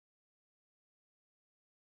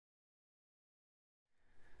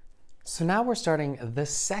So now we're starting the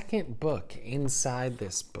second book inside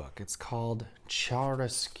this book. It's called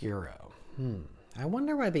Chiaroscuro. I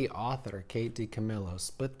wonder why the author, Kate DiCamillo,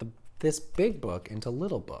 split this big book into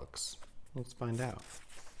little books. Let's find out.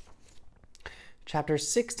 Chapter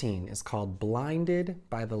 16 is called Blinded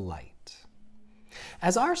by the Light.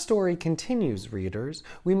 As our story continues, readers,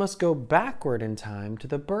 we must go backward in time to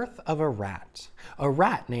the birth of a rat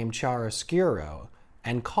named Chiaroscuro,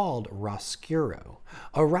 and called Roscuro,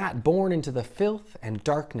 a rat born into the filth and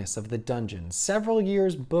darkness of the dungeon several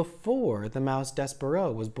years before the mouse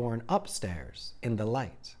Despereaux was born upstairs in the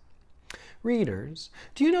light. Readers,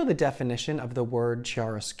 do you know the definition of the word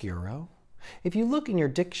chiaroscuro? If you look in your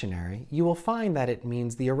dictionary, you will find that it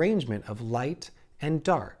means the arrangement of light and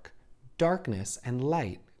dark, darkness and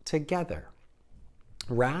light together.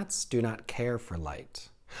 Rats do not care for light.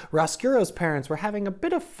 Roscuro's parents were having a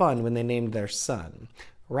bit of fun when they named their son.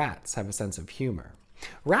 Rats have a sense of humor.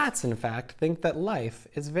 Rats, in fact, think that life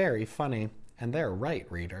is very funny. And they're right,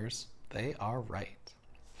 readers. They are right.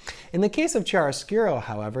 In the case of Chiaroscuro,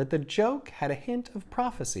 however, the joke had a hint of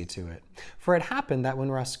prophecy to it. For it happened that when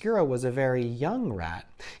Roscuro was a very young rat,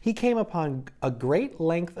 he came upon a great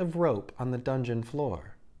length of rope on the dungeon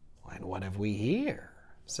floor. "And what have we here?"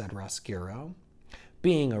 said Roscuro.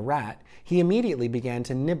 Being a rat, he immediately began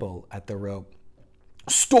to nibble at the rope.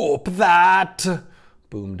 "Stop that!"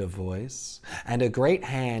 boomed a voice, and a great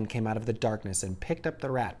hand came out of the darkness and picked up the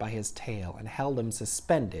rat by his tail and held him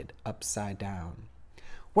suspended upside down.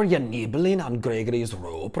 "Were you nibbling on Gregory's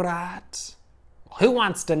rope, rat?" "Who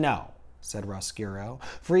wants to know?" said Roscuro,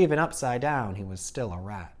 for even upside down he was still a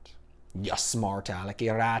rat. "You smart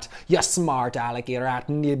alecky rat, you smart alecky rat,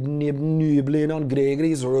 nibbling on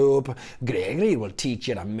Gregory's rope. Gregory will teach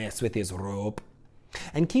you to mess with his rope."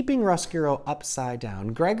 And keeping Roscuro upside down,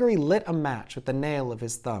 Gregory lit a match with the nail of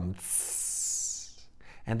his thumb,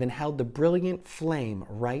 and then held the brilliant flame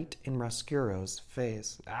right in Roscuro's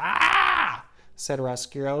face. "Ah!" said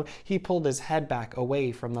Roscuro. He pulled his head back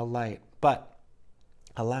away from the light, but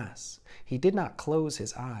alas, he did not close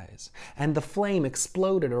his eyes, and the flame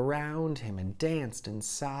exploded around him and danced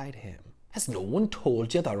inside him. "Has no one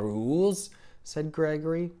told you the rules?" said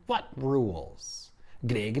Gregory. "What rules?"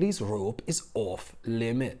 "Gregory's rope is off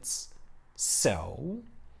limits." "So?"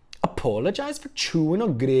 "Apologize for chewing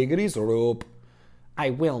on Gregory's rope." "I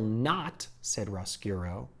will not," said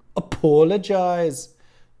Roscuro. "Apologize."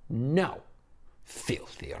 "No."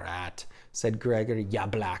 "Filthy rat," said Gregory. "Ya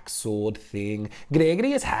black-souled thing.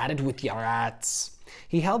 Gregory has had it with ya rats."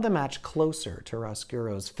 He held the match closer to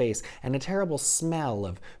Roscuro's face, and a terrible smell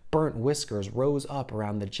of burnt whiskers rose up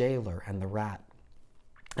around the jailer and the rat.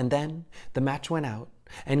 And then the match went out,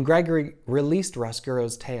 and Gregory released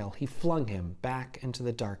Roscuro's tail. He flung him back into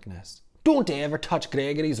the darkness. "Don't ever touch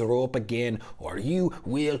Gregory's rope again, or you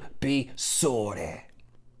will be sorry."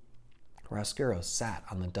 Roscuro sat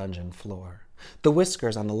on the dungeon floor. The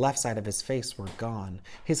whiskers on the left side of his face were gone.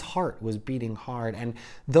 His heart was beating hard, and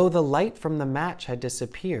though the light from the match had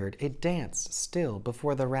disappeared, it danced still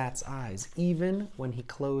before the rat's eyes, even when he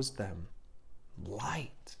closed them.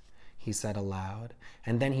 "Light," he said aloud,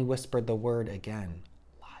 and then he whispered the word again.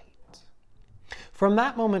 Light. From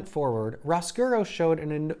that moment forward, Roscuro showed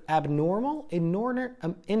an abnormal, inordinate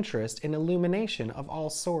interest in illumination of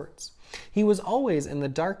all sorts. He was always in the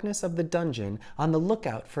darkness of the dungeon on the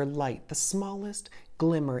lookout for light, the smallest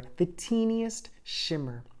glimmer, the teeniest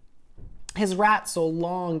shimmer. His rat soul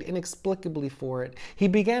longed inexplicably for it. He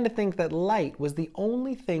began to think that light was the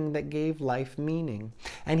only thing that gave life meaning,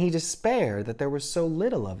 and he despaired that there was so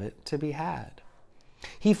little of it to be had.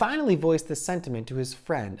 He finally voiced this sentiment to his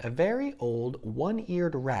friend, a very old,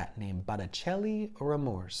 one-eared rat named Botticelli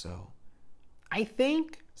Rimorso. "I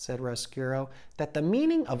think," said Roscuro, "that the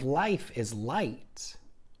meaning of life is light."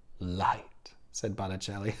 "Light," said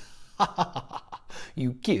Botticelli. "Ha ha ha!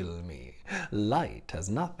 You kill me. Light has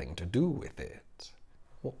nothing to do with it."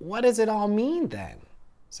 "What does it all mean, then?"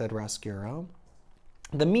 said Roscuro.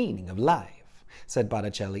 "The meaning of life," said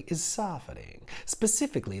Botticelli, "is softening,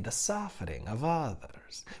 specifically the softening of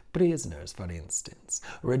others. Prisoners, for instance.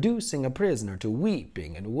 Reducing a prisoner to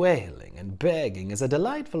weeping and wailing and begging is a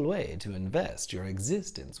delightful way to invest your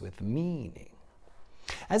existence with meaning."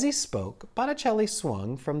 As he spoke, Botticelli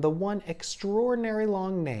swung from the one extraordinary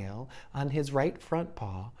long nail on his right front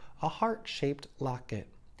paw a heart-shaped locket.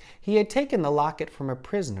 He had taken the locket from a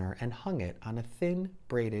prisoner and hung it on a thin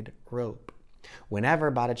braided rope.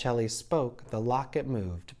 Whenever Botticelli spoke, the locket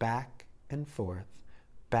moved back and forth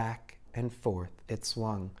it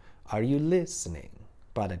swung. "Are you listening?"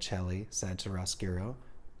 Botticelli said to Roscuro.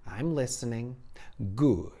 "I'm listening."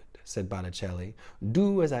 "Good," said Botticelli.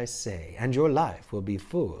 "Do as I say, and your life will be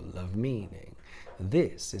full of meaning.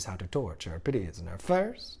 This is how to torture a prisoner.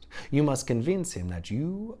 First, you must convince him that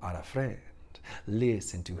you are a friend.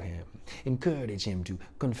 Listen to him. Encourage him to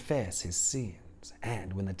confess his sins.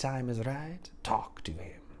 And when the time is right, talk to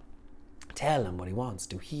him. Tell him what he wants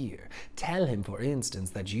to hear. Tell him, for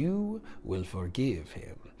instance, that you will forgive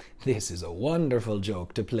him. This is a wonderful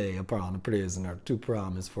joke to play upon a prisoner to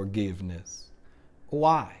promise forgiveness."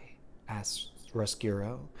 "Why?" asked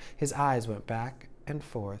Roscuro. His eyes went back and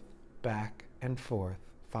forth,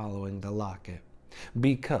 following the locket.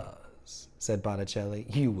 "Because," said Botticelli,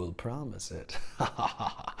 "you will promise it,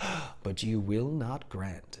 but you will not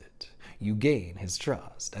grant it. You gain his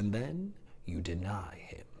trust, and then you deny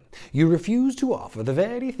him. You refuse to offer the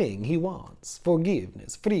very thing he wants.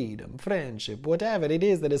 Forgiveness, freedom, friendship, whatever it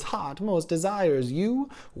is that his heart most desires, you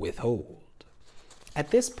withhold."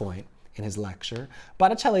 At this point in his lecture,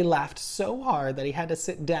 Botticelli laughed so hard that he had to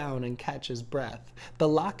sit down and catch his breath. The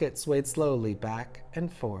locket swayed slowly back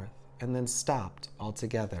and forth, and then stopped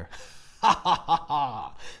altogether. "Ha ha ha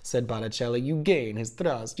ha," said Botticelli. "You gain his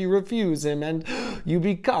trust, you refuse him, and you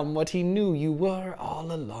become what he knew you were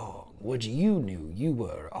all along. What you knew you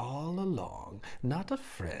were all along. Not a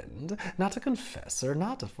friend, not a confessor,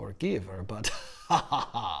 not a forgiver, but, ha ha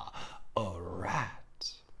ha, a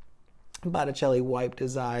rat." Botticelli wiped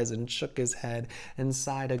his eyes and shook his head and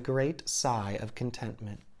sighed a great sigh of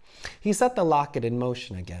contentment. He set the locket in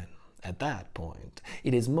motion again. At that point,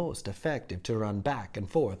 it is most effective to run back and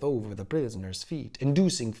forth over the prisoner's feet,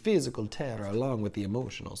 inducing physical terror along with the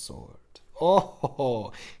emotional sort.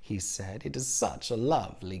 "Oh," he said, "it is such a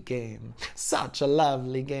lovely game, such a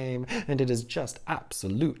lovely game, and it is just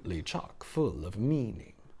absolutely chock full of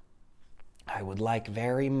meaning." "I would like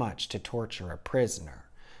very much to torture a prisoner,"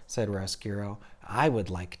 said Roscuro. "I would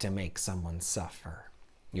like to make someone suffer."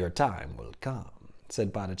 "Your time will come,"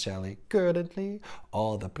 said Botticelli. "Currently,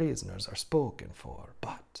 all the prisoners are spoken for,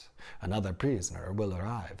 but another prisoner will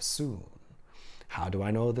arrive soon. How do I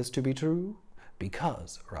know this to be true?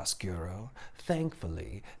 Because, Roscuro,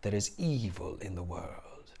 thankfully, there is evil in the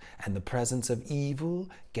world, and the presence of evil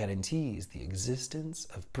guarantees the existence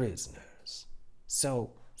of prisoners."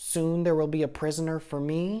 "So soon there will be a prisoner for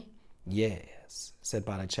me?" "Yes," said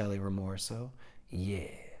Botticelli remorso.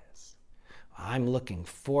 "Yes. I'm looking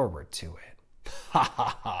forward to it." "Ha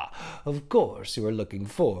ha ha! Of course you are looking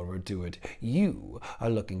forward to it. You are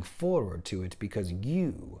looking forward to it because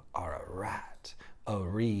you are a rat, a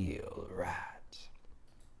real rat."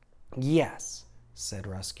 "Yes," said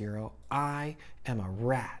Roscuro, "I am a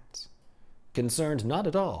rat." "Concerned not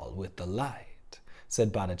at all with the light,"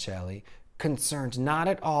 said Botticelli. "Concerned not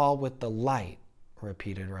at all with the light,"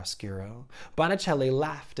 repeated Roscuro. Botticelli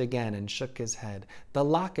laughed again and shook his head. The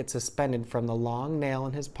locket suspended from the long nail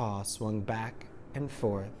in his paw swung back and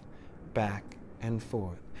forth, back and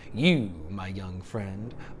forth. "You, my young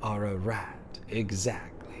friend, are a rat,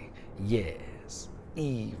 exactly. Yes,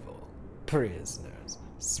 evil, prisoners,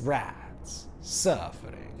 rats,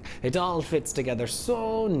 suffering. It all fits together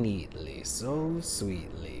so neatly, so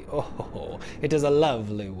sweetly. Oh, it is a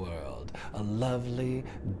lovely world, a lovely,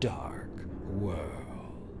 dark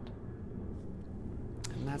world."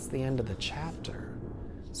 And that's the end of the chapter.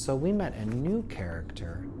 So we met a new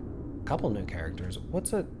character, a couple new characters.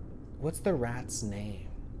 What's the rat's name?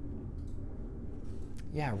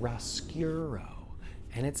 Yeah, Roscuro.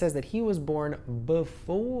 And it says that he was born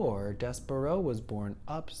before Despereaux was born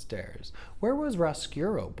upstairs. Where was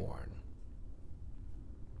Roscuro born?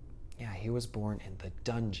 Yeah, he was born in the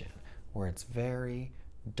dungeon, where it's very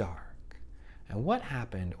dark. And what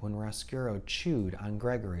happened when Roscuro chewed on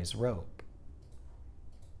Gregory's rope?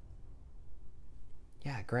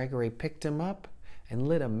 Yeah, Gregory picked him up and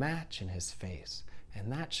lit a match in his face.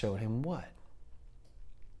 And that showed him what?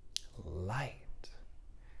 Light.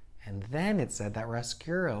 And then it said that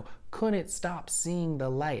Roscuro couldn't stop seeing the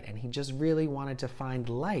light, and he just really wanted to find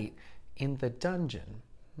light in the dungeon.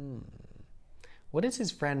 What is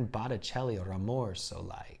his friend Botticelli Ramorso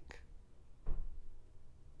like?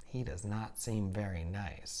 He does not seem very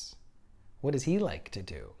nice. What does he like to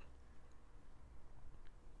do?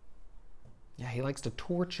 Yeah, he likes to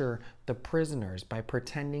torture the prisoners by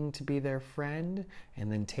pretending to be their friend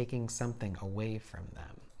and then taking something away from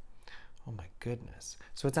them. Oh my goodness.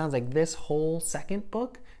 So it sounds like this whole second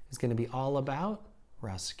book is going to be all about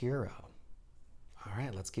Roscuro. All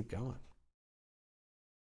right, let's keep going.